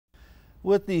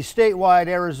With the statewide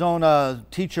Arizona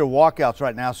teacher walkouts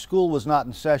right now, school was not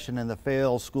in session in the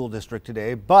Vail school district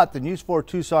today, but the News 4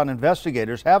 Tucson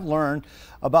investigators have learned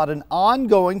about an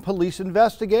ongoing police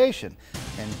investigation,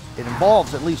 and it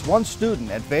involves at least one student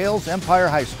at Vail's Empire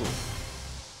High School.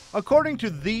 According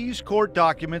to these court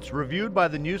documents reviewed by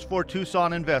the News 4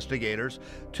 Tucson investigators,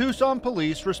 Tucson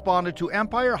police responded to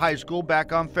Empire High School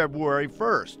back on February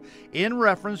 1st in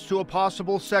reference to a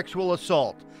possible sexual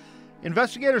assault.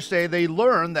 Investigators say they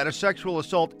learned that a sexual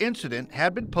assault incident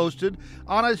had been posted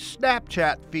on a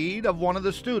Snapchat feed of one of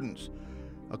the students.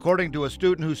 According to a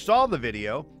student who saw the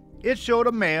video, it showed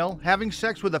a male having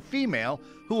sex with a female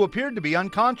who appeared to be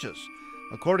unconscious.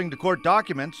 According to court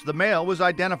documents, the male was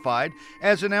identified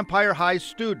as an Empire High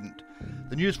student.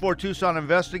 The News 4 Tucson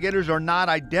investigators are not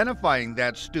identifying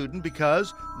that student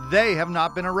because they have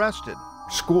not been arrested.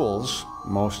 Schools,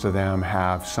 most of them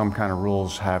have some kind of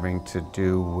rules having to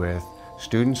do with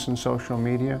students and social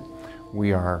media.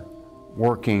 We are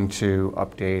working to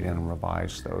update and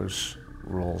revise those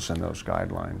rules and those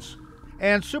guidelines.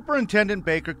 And Superintendent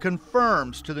Baker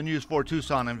confirms to the News 4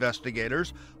 Tucson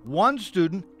investigators one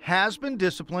student has been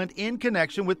disciplined in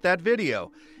connection with that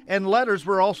video, and letters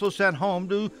were also sent home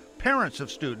to parents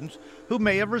of students who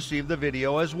may have received the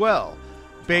video as well.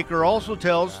 Baker also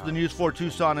tells the News 4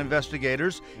 Tucson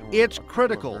investigators it's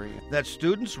critical that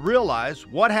students realize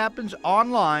what happens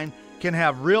online can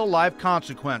have real-life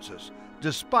consequences,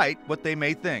 despite what they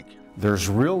may think. There's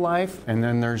real life and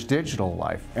then there's digital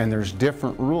life, and there's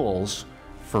different rules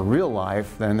for real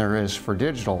life than there is for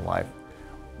digital life.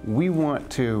 We want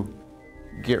to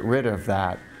get rid of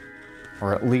that,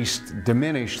 or at least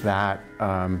diminish that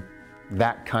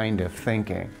kind of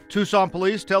thinking. Tucson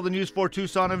police tell the News 4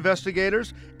 Tucson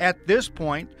investigators at this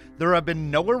point there have been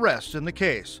no arrests in the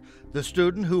case. The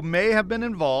student who may have been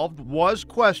involved was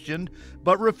questioned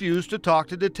but refused to talk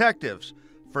to detectives.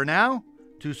 For now,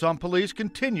 Tucson police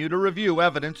continue to review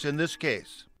evidence in this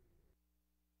case.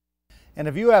 And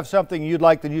if you have something you'd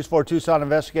like the News 4 Tucson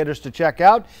investigators to check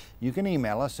out, you can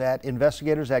email us at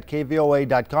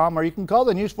investigators@kvoa.com, or you can call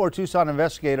the News 4 Tucson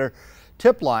investigator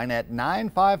tip line at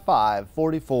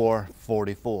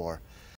 955-4444.